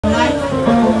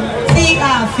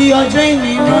You're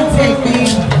dreaming, don't take me.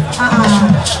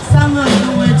 Someone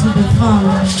nowhere to be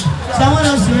found. So I want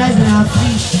us to rise on our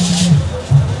feet.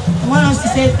 I want us to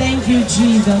say thank you,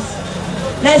 Jesus.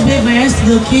 Let's wave our hands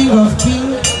to the King of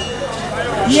Kings.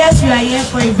 Yes, we are here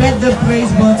for a better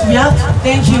praise, but we have to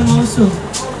thank him also.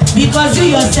 Because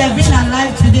you yourself being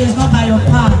alive today is not by your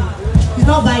power. It's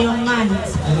not by your mind.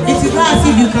 It is not as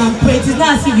if you can pray. It is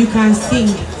not as if you can sing.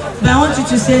 But I want you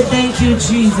to say thank you,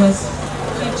 Jesus.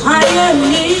 I am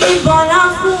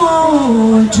Balafu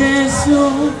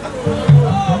Jesus.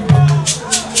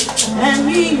 And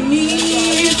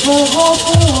me for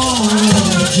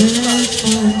Jesus.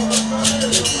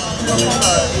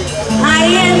 I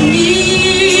am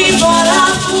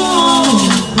Balafu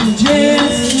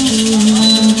Jesus.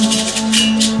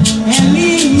 And me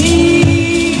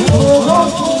for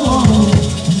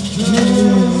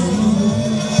Jesus.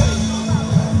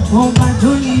 Oh, my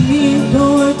God,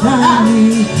 don't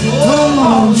die.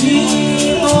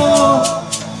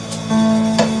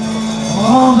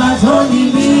 Oh, my God,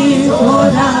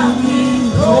 don't die.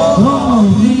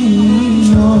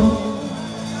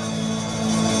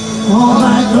 Oh,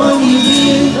 my God,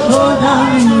 don't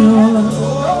die.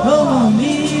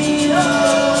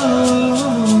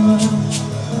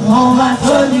 Oh, my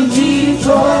God, if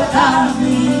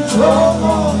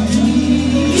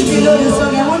you know the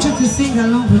song, I want you to sing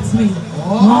along with me.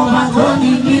 Oh, my God,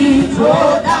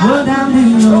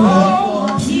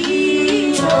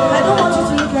 I don't want you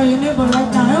to look at your neighbor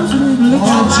right now. I want you to look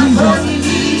at Jesus,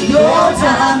 the author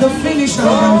and the finisher of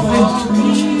our faith.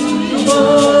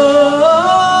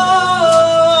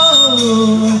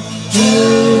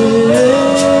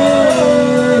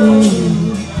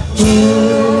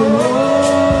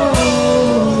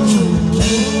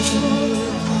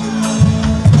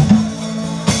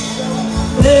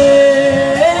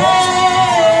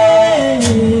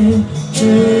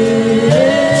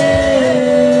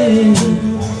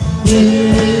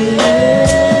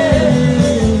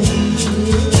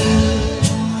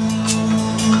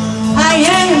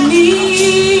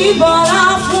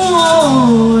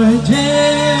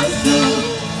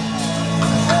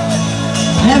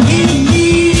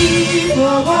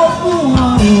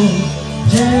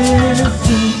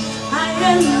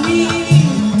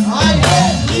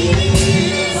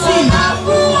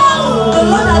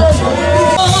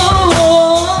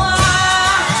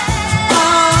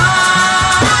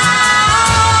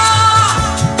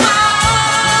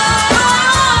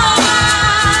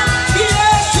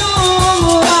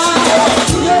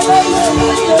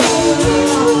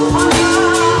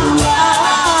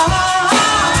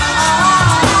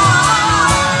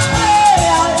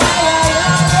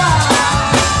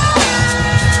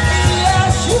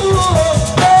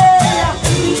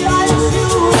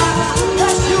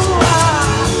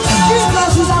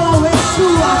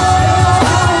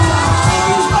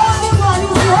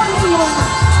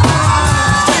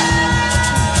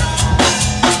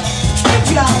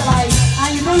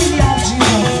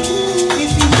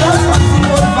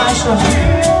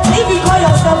 If you call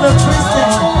yourself a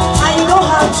Christian and you don't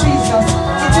have Jesus,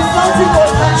 it is something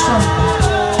old fashioned.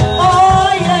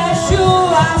 Oh yes, you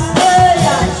are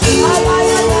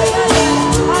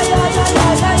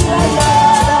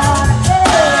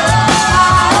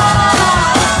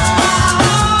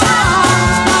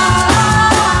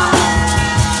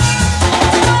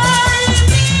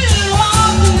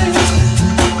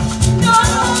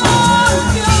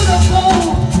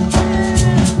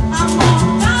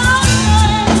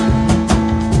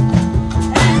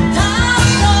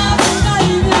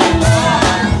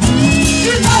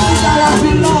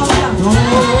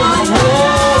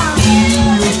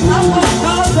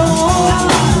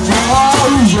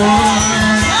Yeah.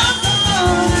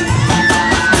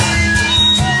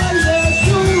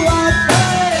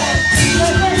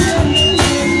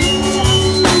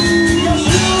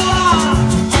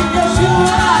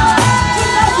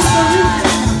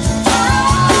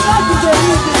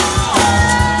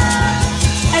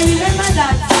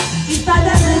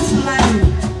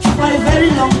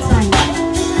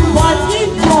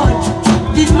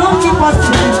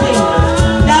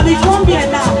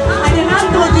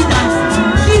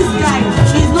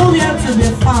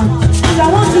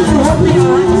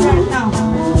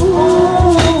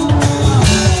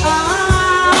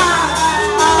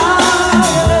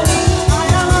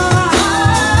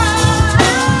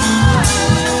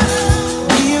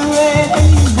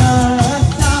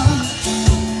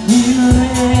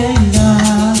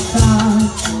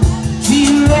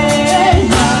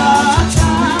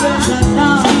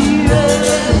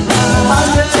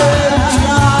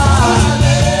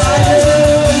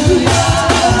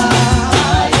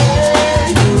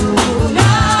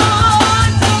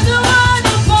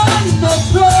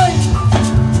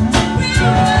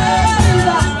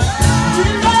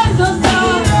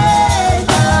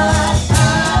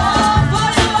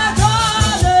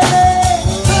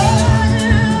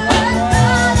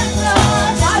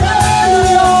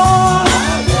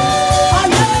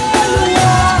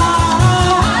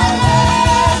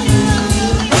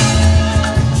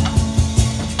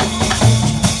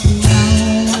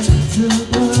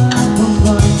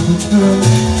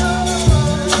 true.